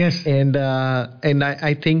 Right? Yes. And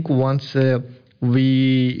I think once the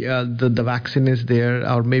vaccine is there,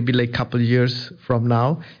 or maybe a couple years from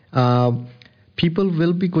now, people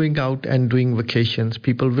will be going out and doing vacations.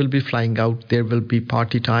 People will be flying out. There will be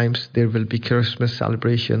party times. There will be Christmas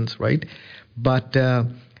celebrations, right? But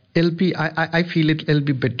I feel it'll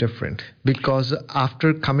be a bit different, because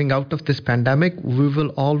after coming out of this pandemic, we will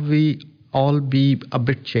all be a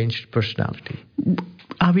bit changed personality.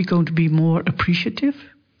 Are we going to be more appreciative?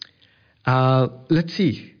 Let's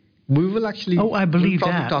see. We will actually. Oh, I believe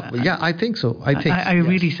that. I think so. I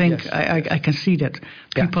really think I can see that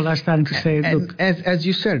people are starting to say, look. As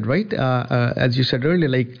you said, right? As you said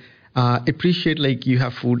earlier, appreciate you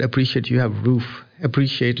have food, appreciate you have roof,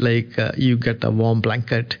 appreciate you get a warm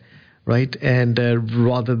blanket, right? And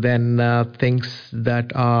rather than things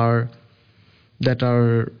that are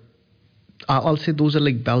I'll say those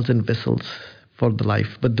are bells and whistles for the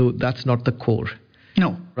life, but that's not the core.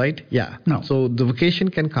 No. Right? Yeah. No. So the vacation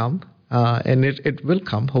can come, and it will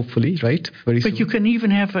come, hopefully, right? Very soon. But you can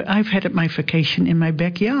even I've had my vacation in my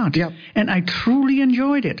backyard. Yeah. And I truly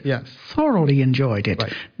enjoyed it. Yes. Thoroughly enjoyed it.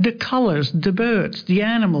 Right. The colors, the birds, the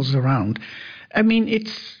animals around. I mean,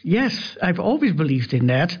 yes, I've always believed in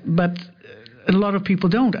that, but a lot of people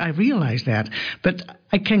don't. I realize that. But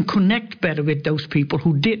I can connect better with those people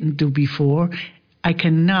who didn't do before. I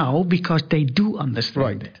can now, because they do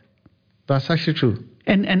understand it. That's actually true.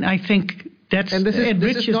 And I think That's And this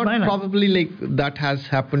enriches is not my life. probably like that has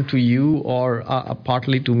happened to you or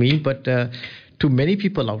partly to me, but to many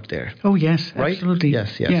people out there. Oh, yes, Right? absolutely.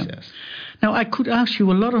 Yes. Now, I could ask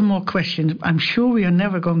you a lot of more questions. I'm sure we are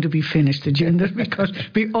never going to be finished, Tejinder, because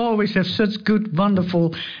we always have such good,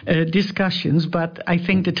 wonderful discussions. But I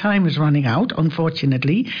think the time is running out,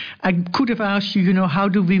 unfortunately. I could have asked you, how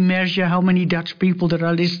do we measure how many Dutch people that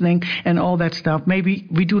are listening and all that stuff. Maybe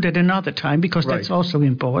we do that another time, because that's also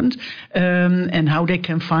important. And how they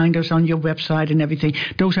can find us on your website and everything.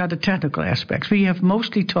 Those are the technical aspects. We have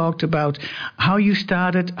mostly talked about how you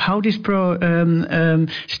started, how this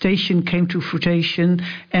station came to fruition,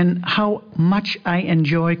 and how much I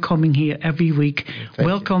enjoy coming here every week.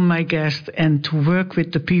 Welcome my guest, and to work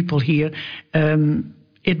with the people here.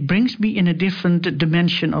 It brings me in a different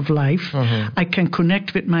dimension of life. I can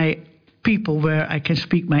connect with my people where I can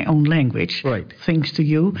speak my own language, thanks to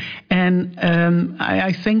you. And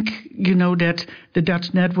I think, that the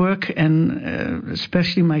Dutch Network and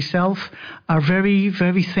especially myself are very,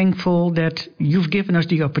 very thankful that you've given us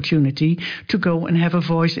the opportunity to go and have a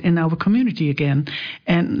voice in our community again.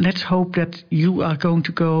 And let's hope that you are going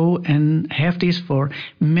to go and have this for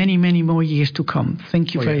many, many more years to come.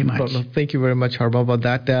 Thank you very much. Well, thank you very much, Harma, about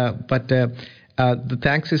that. The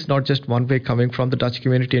thanks is not just one way coming from the Dutch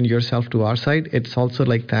community and yourself to our side. It's also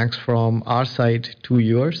like thanks from our side to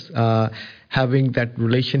yours. Having that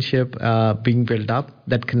relationship being built up,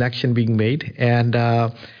 that connection being made, and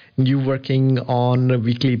you working on a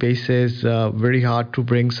weekly basis very hard to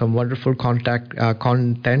bring some wonderful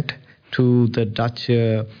content to the Dutch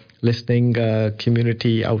listening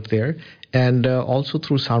community out there. And also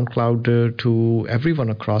through SoundCloud to everyone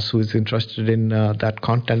across who is interested in that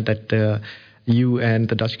content that you and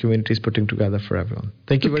the Dutch community is putting together for everyone.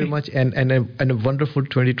 Thank you very much, and a wonderful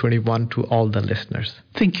 2021 to all the listeners.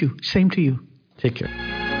 Thank you. Same to you. Take care.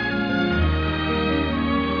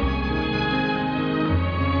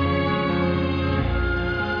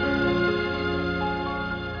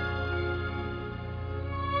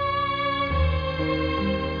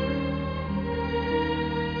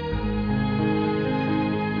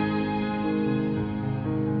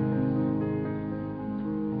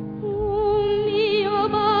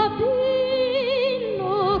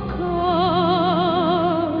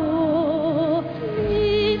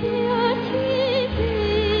 Thank you.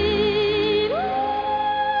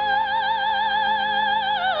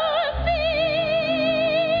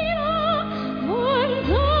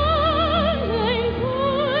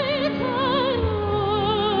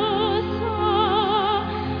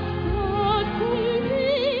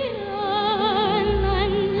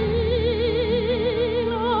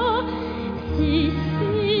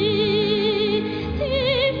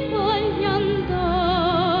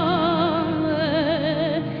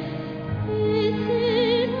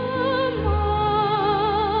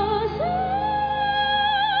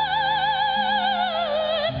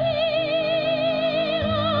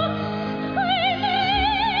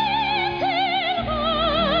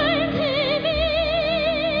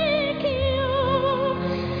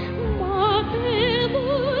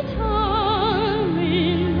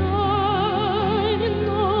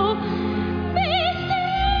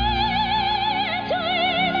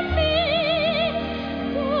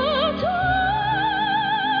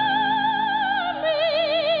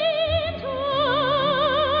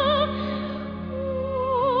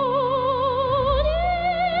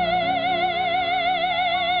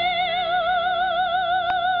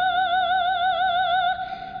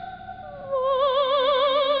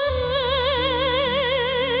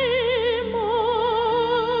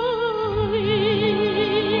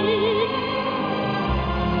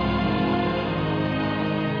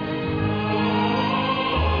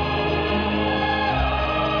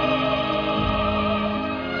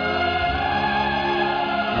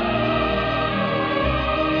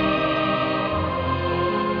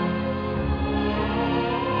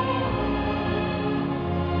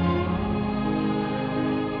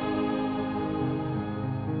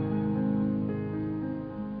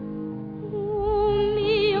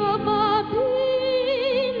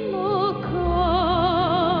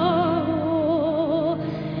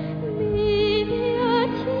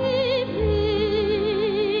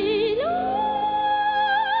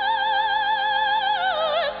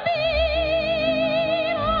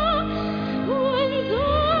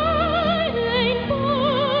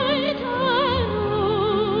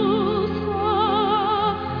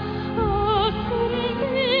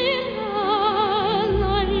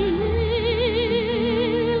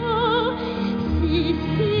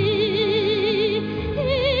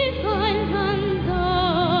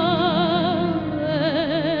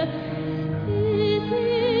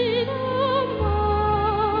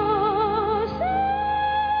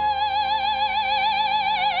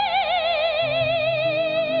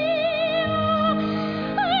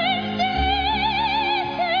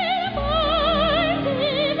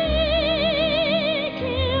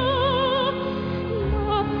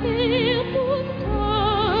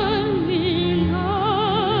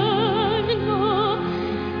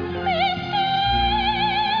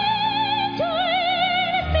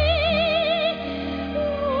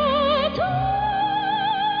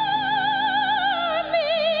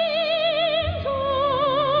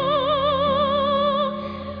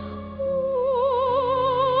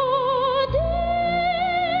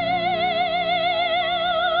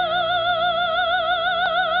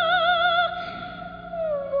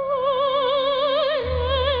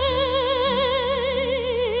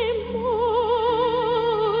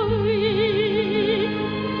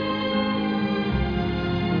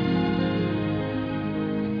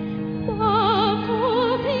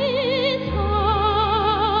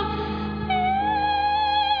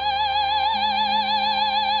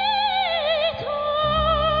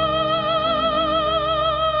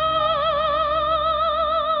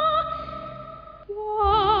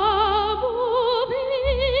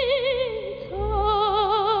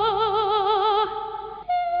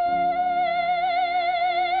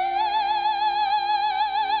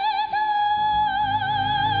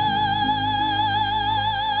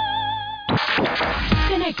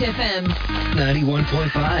 Connect FM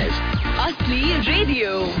 91.5. Asli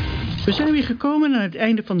Radio. We zijn weer gekomen aan het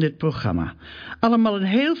einde van dit programma. Allemaal een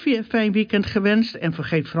heel fijn weekend gewenst en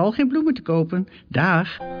vergeet vooral geen bloemen te kopen.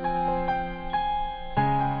 Dag!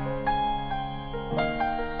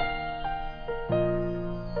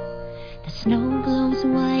 Snow glows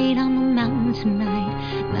white on the mountain tonight,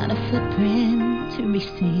 not a footprint to be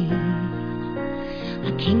seen.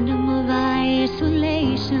 A kingdom of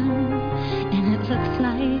isolation, and it looks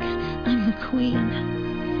like I'm the queen.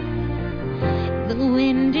 The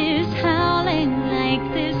wind is howling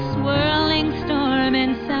like this swirling storm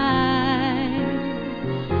inside.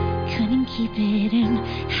 Couldn't keep it in,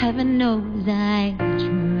 heaven knows I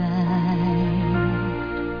tried.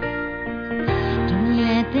 Don't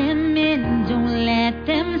let them in, don't let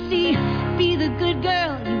them see. Be the good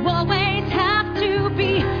girl you always have to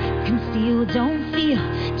be. Conceal, don't feel,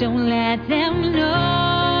 don't let them know.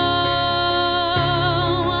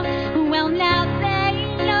 Well, now they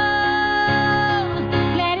know.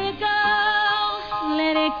 Let it go,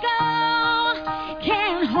 let it go.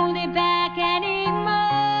 Can't hold it back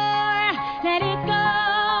anymore. Let it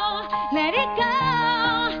go, let it go.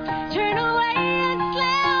 Turn away and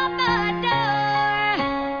slam the door.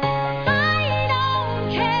 I don't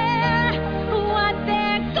care what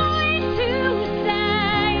they're going to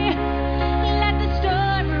say. Let the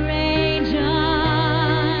storm rage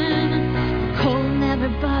on. The cold never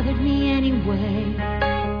bothered me anyway.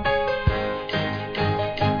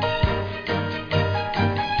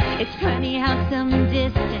 It's funny how some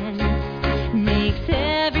distance makes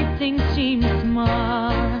everything seem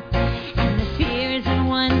small. And the fears that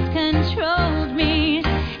once controlled me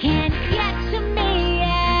can't get to me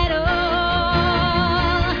at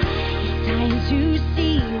all. It's time to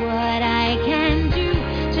see what I can do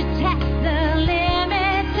to test the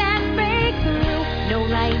limits and break through. No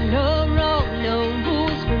right, no wrong, no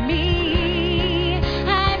rules for me.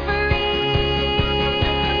 I'm free.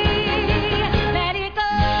 Let it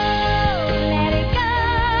go, let it go.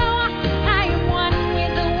 I am one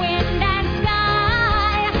with the wind and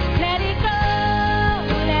sky. Let it go,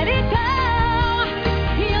 let it go.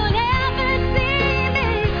 You'll never see me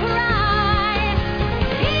cry.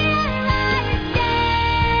 Here I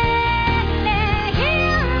stand,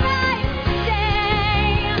 here I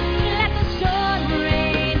stay. Let the storm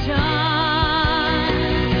rage on.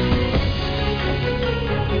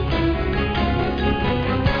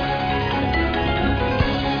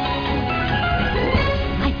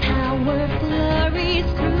 My power flurries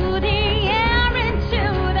through the air into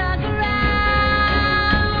the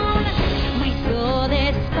ground. My soul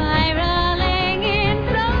is spiraling in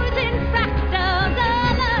frozen fractals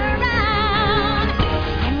all around.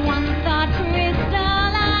 And one thought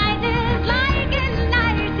crystallizes like an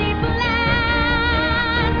icy blast.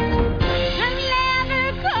 I'm never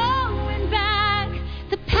going back.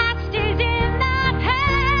 The past is in the past.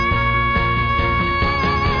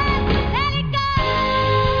 Let it go,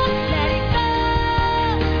 let it go.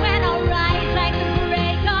 When I rise like the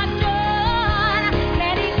break of dawn.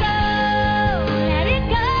 Let it go, let it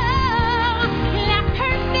go. That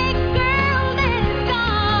perfect girl is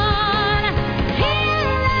gone.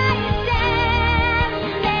 Here I stand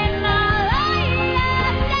in all I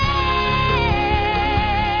say.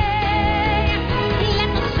 Let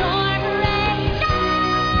the storm rage on.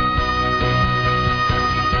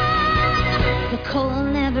 The cold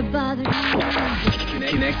never bothered me.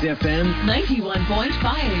 Connect FM, 91.5.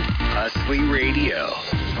 Asli Radio.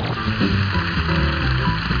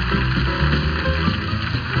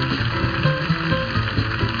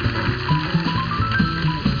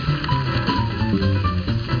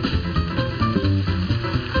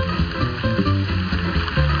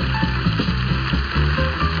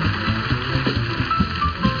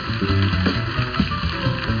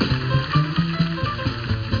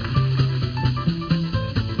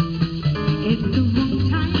 It's the wrong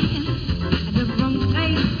time, the wrong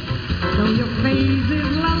place. So your face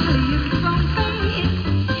is lovely, it's wrong.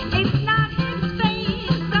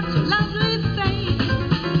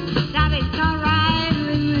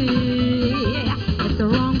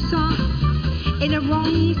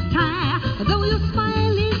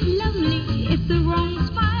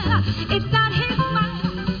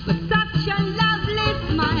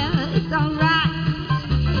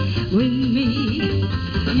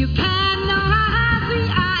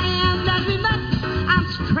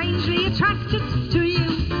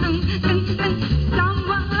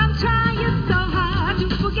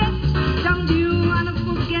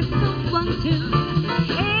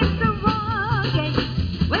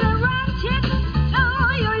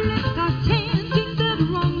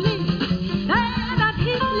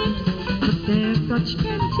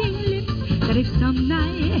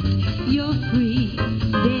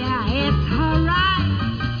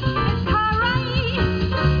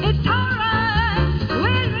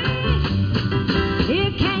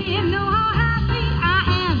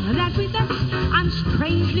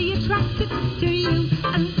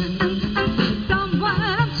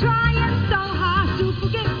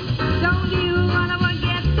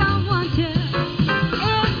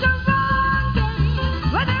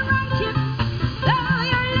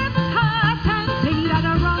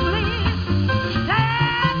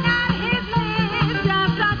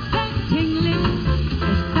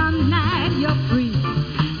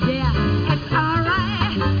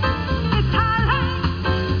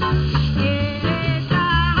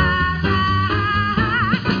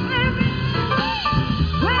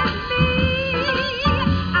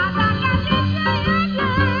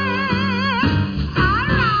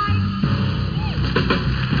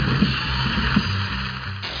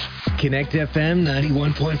 Connect FM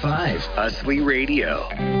 91.5. Asli Radio.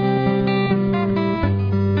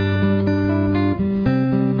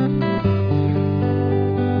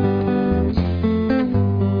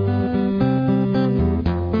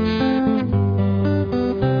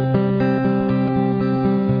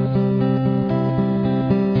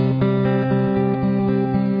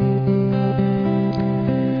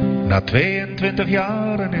 Na 22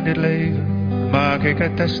 jaren in dit leven maak ik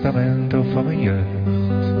het testament op van mijn jeugd.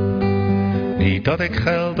 Niet dat ik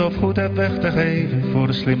geld of goed heb weg te geven, voor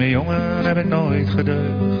de slimme jongen heb ik nooit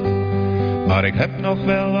gedeugd. Maar ik heb nog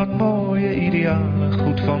wel wat mooie idealen,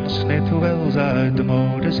 goed van snit hoewel ze uit de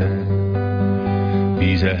mode zijn.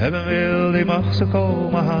 Wie ze hebben wil, die mag ze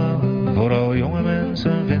komen halen, vooral jonge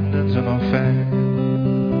mensen vinden ze nog fijn.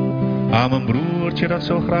 Aan mijn broertje dat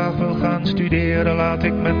zo graag wil gaan studeren, laat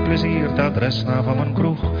ik met plezier het adres na van mijn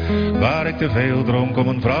kroeg, waar ik te veel dronk om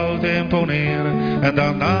een vrouw te imponeren en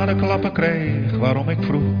daarna de klappen kreeg waarom ik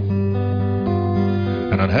vroeg.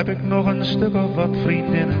 En dan heb ik nog een stuk of wat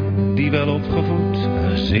vriendinnen die wel opgevoed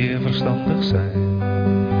en zeer verstandig zijn,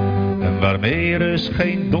 en waarmee je dus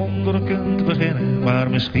geen donder kunt beginnen, maar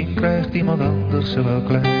misschien krijgt iemand anders ze wel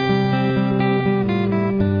klein.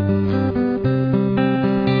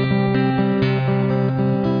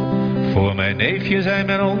 Voor mijn neefje zijn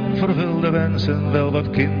mijn onvervulde wensen wel wat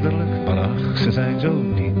kinderlijk, maar ach, ze zijn zo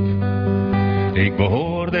diep. Ik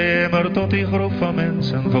behoorde immer tot die groep van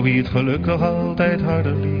mensen voor wie het geluk nog altijd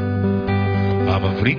harder liep. Aan mijn vriend